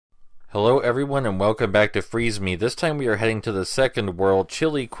Hello everyone and welcome back to FreezeMe. This time we are heading to the second world,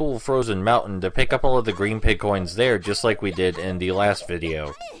 chilly, cool, frozen mountain to pick up all of the green pig coins there, just like we did in the last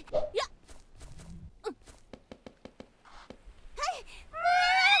video.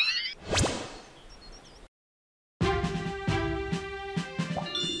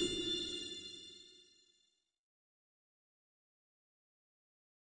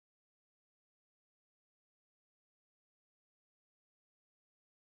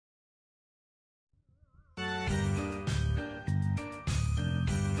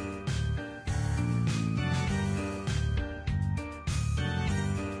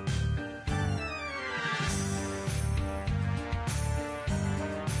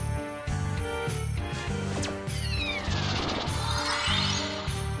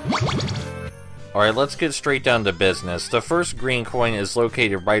 Alright, let's get straight down to business. The first green coin is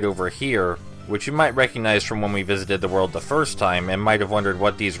located right over here, which you might recognize from when we visited the world the first time and might have wondered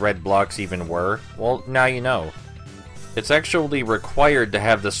what these red blocks even were. Well, now you know. It's actually required to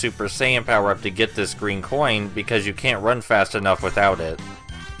have the Super Saiyan power up to get this green coin because you can't run fast enough without it.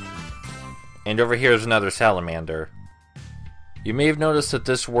 And over here is another salamander. You may have noticed that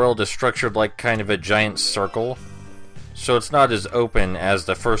this world is structured like kind of a giant circle. So it's not as open as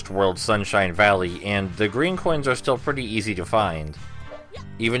the first world, Sunshine Valley, and the green coins are still pretty easy to find.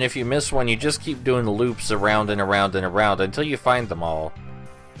 Even if you miss one, you just keep doing the loops around and around and around until you find them all.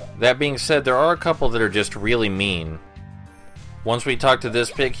 That being said, there are a couple that are just really mean. Once we talk to this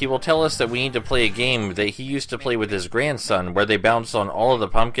pig, he will tell us that we need to play a game that he used to play with his grandson, where they bounce on all of the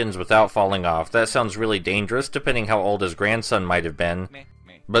pumpkins without falling off. That sounds really dangerous, depending how old his grandson might have been.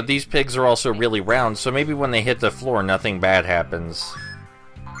 But these pigs are also really round, so maybe when they hit the floor, nothing bad happens.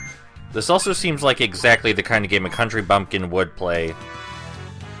 This also seems like exactly the kind of game a country bumpkin would play.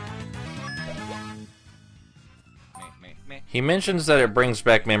 He mentions that it brings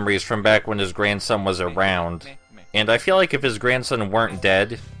back memories from back when his grandson was around, and I feel like if his grandson weren't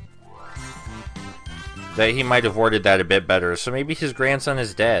dead, that he might have worded that a bit better, so maybe his grandson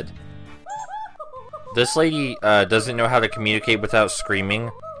is dead. This lady doesn't know how to communicate without screaming,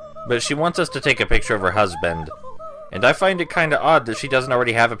 but she wants us to take a picture of her husband. And I find it kinda odd that she doesn't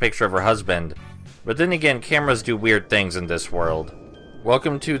already have a picture of her husband. But then again, cameras do weird things in this world.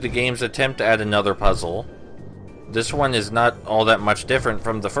 Welcome to the game's attempt to add another puzzle. This one is not all that much different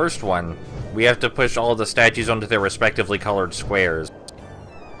from the first one. We have to push all of the statues onto their respectively colored squares.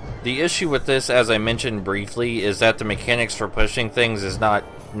 The issue with this, as I mentioned briefly, is that the mechanics for pushing things is not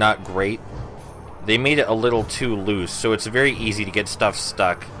great. They made it a little too loose, so it's very easy to get stuff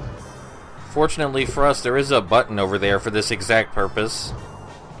stuck. Fortunately for us, there is a button over there for this exact purpose.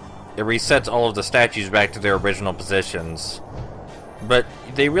 It resets all of the statues back to their original positions. But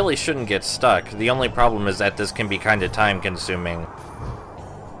they really shouldn't get stuck. The only problem is that this can be kinda time-consuming.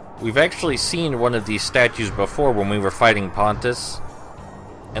 We've actually seen one of these statues before when we were fighting Pontus.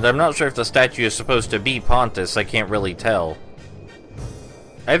 And I'm not sure if the statue is supposed to be Pontus, I can't really tell.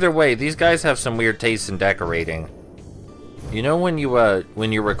 Either way, these guys have some weird taste in decorating. You know when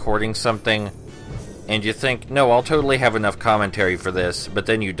you're recording something, and you think, no, I'll totally have enough commentary for this, but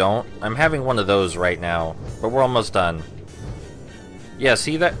then you don't? I'm having one of those right now, but we're almost done. Yeah,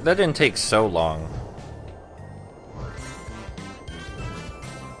 see, that didn't take so long.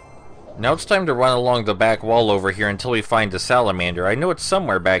 Now it's time to run along the back wall over here until we find the salamander. I know it's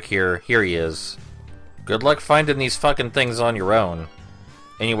somewhere back here. Here he is. Good luck finding these fucking things on your own.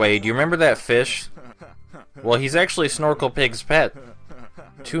 Anyway, do you remember that fish? Well, he's actually Snorkel Pig's pet.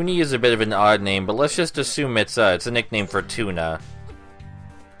 Toonie is a bit of an odd name, but let's just assume it's a nickname for tuna.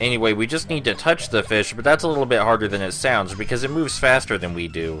 Anyway, we just need to touch the fish, but that's a little bit harder than it sounds, because it moves faster than we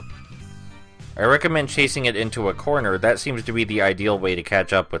do. I recommend chasing it into a corner. That seems to be the ideal way to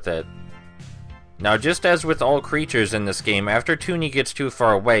catch up with it. Now, just as with all creatures in this game, after Toonie gets too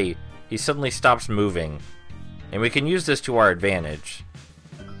far away, he suddenly stops moving. And we can use this to our advantage.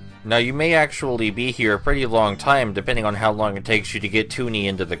 Now, you may actually be here a pretty long time, depending on how long it takes you to get Toonie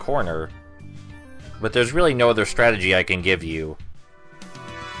into the corner. But there's really no other strategy I can give you.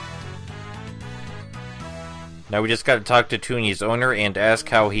 Now we just gotta talk to Toonie's owner and ask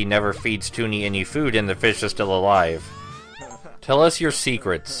how he never feeds Toonie any food and the fish is still alive. Tell us your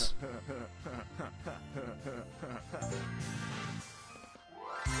secrets.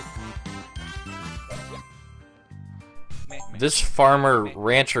 This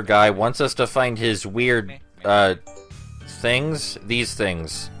farmer-rancher guy wants us to find his weird, things? These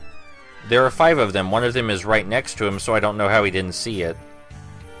things. There are 5 of them. One of them is right next to him, so I don't know how he didn't see it.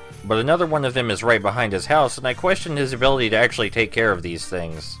 But another one of them is right behind his house, and I question his ability to actually take care of these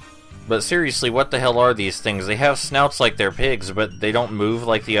things. But seriously, what the hell are these things? They have snouts like they're pigs, but they don't move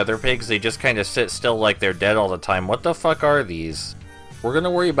like the other pigs. They just kind of sit still like they're dead all the time. What the fuck are these? We're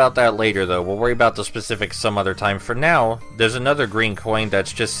gonna worry about that later, though. We'll worry about the specifics some other time. For now, there's another green coin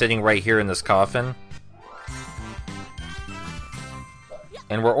that's just sitting right here in this coffin.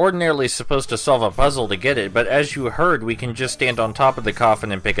 And we're ordinarily supposed to solve a puzzle to get it, but as you heard, we can just stand on top of the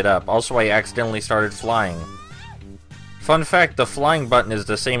coffin and pick it up. Also, I accidentally started flying. Fun fact, the flying button is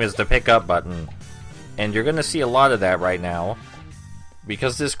the same as the pick up button. And you're gonna see a lot of that right now.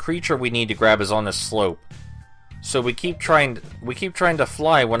 Because this creature we need to grab is on a slope. So we keep trying to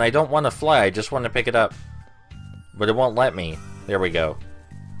fly when I don't want to fly, I just want to pick it up. But it won't let me. There we go.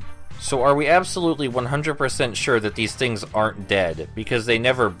 So are we absolutely 100% sure that these things aren't dead? Because they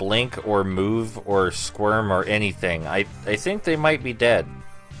never blink or move or squirm or anything. I think they might be dead.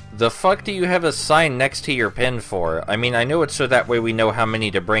 The fuck do you have a sign next to your pin for? I mean, I know it's so that way we know how many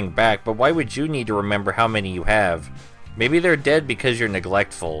to bring back, but why would you need to remember how many you have? Maybe they're dead because you're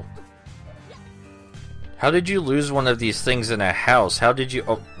neglectful. How did you lose one of these things in a house? How did you...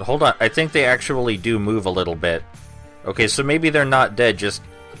 Oh, hold on. I think they actually do move a little bit. Okay, so maybe they're not dead, just...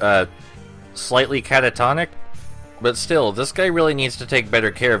 slightly catatonic? But still, this guy really needs to take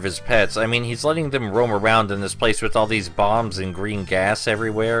better care of his pets. I mean, he's letting them roam around in this place with all these bombs and green gas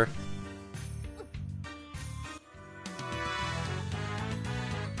everywhere.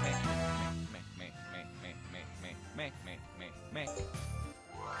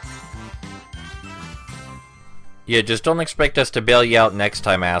 Yeah, just don't expect us to bail you out next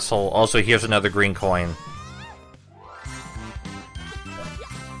time, asshole. Also, here's another green coin.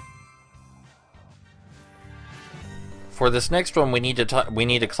 For this next one, we need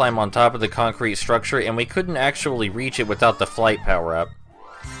to climb on top of the concrete structure, and we couldn't actually reach it without the flight power-up.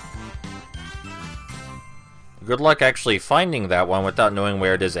 Good luck actually finding that one without knowing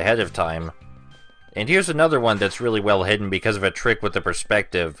where it is ahead of time. And here's another one that's really well hidden because of a trick with the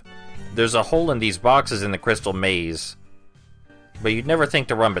perspective. There's a hole in these boxes in the crystal maze, but you'd never think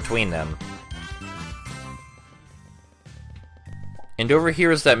to run between them. And over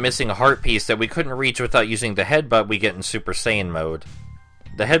here is that missing heart piece that we couldn't reach without using the headbutt we get in Super Saiyan mode.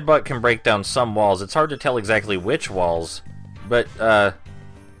 The headbutt can break down some walls. It's hard to tell exactly which walls, but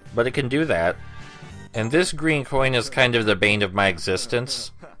it can do that. And this green coin is kind of the bane of my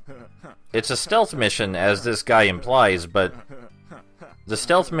existence. It's a stealth mission, as this guy implies, but the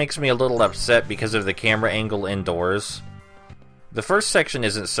stealth makes me a little upset because of the camera angle indoors. The first section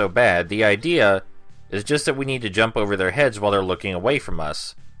isn't so bad. The idea is just that we need to jump over their heads while they're looking away from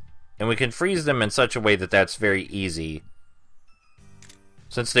us. And we can freeze them in such a way that that's very easy.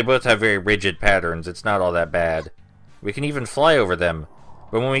 Since they both have very rigid patterns, it's not all that bad. We can even fly over them.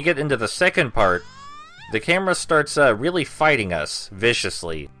 But when we get into the second part, the camera starts really fighting us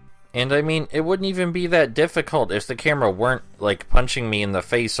viciously. And I mean, it wouldn't even be that difficult if the camera weren't, like, punching me in the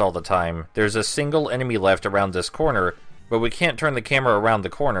face all the time. There's a single enemy left around this corner, but we can't turn the camera around the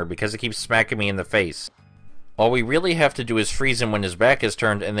corner because it keeps smacking me in the face. All we really have to do is freeze him when his back is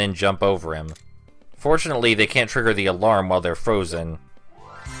turned and then jump over him. Fortunately, they can't trigger the alarm while they're frozen.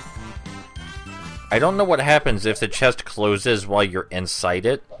 I don't know what happens if the chest closes while you're inside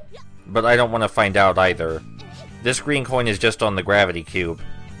it, but I don't want to find out either. This green coin is just on the gravity cube.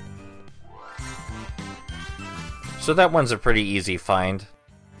 So that one's a pretty easy find.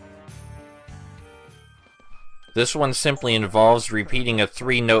 This one simply involves repeating a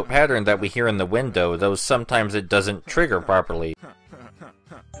 3-note pattern that we hear in the window, though sometimes it doesn't trigger properly.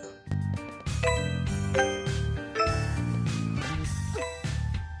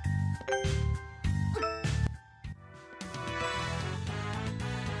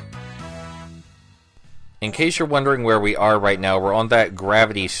 In case you're wondering where we are right now, we're on that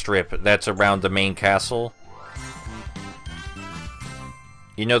gravity strip that's around the main castle.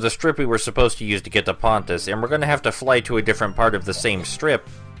 You know, the strip we were supposed to use to get to Pontus, and we're going to have to fly to a different part of the same strip,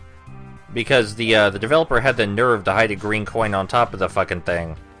 because the developer had the nerve to hide a green coin on top of the fucking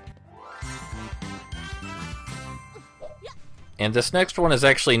thing. And this next one is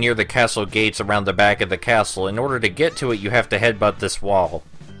actually near the castle gates around the back of the castle. In order to get to it, you have to headbutt this wall.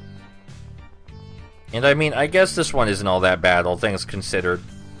 And I mean, I guess this one isn't all that bad, all things considered.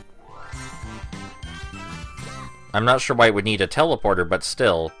 I'm not sure why it would need a teleporter, but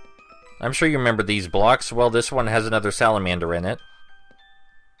still. I'm sure you remember these blocks. Well, this one has another salamander in it.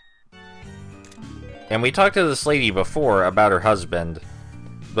 And we talked to this lady before about her husband,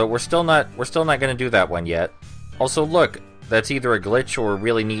 but we're still not going to do that one yet. Also, look, that's either a glitch or a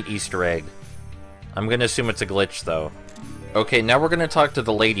really neat Easter egg. I'm going to assume it's a glitch, though. Okay, now we're going to talk to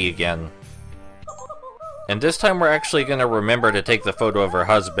the lady again. And this time we're actually gonna remember to take the photo of her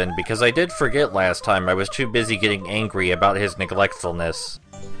husband, because I did forget last time. I was too busy getting angry about his neglectfulness.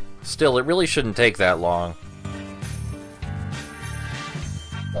 Still, it really shouldn't take that long.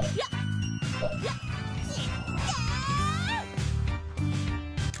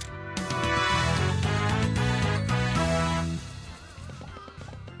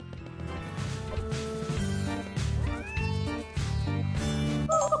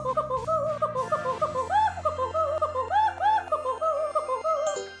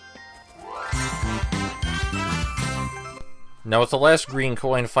 Now with the last green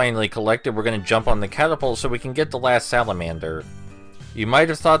coin finally collected, we're going to jump on the catapult so we can get the last salamander. You might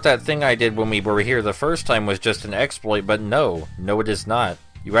have thought that thing I did when we were here the first time was just an exploit, but no it is not.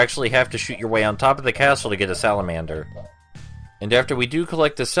 You actually have to shoot your way on top of the castle to get a salamander. And after we do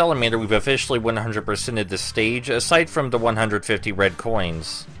collect the salamander, we've officially 100%ed the stage, aside from the 150 red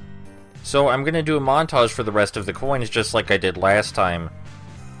coins. So I'm going to do a montage for the rest of the coins just like I did last time.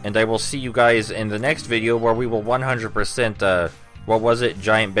 And I will see you guys in the next video where we will 100%, what was it?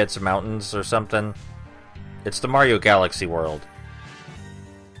 Giant Bits of Mountains or something? It's the Mario Galaxy world.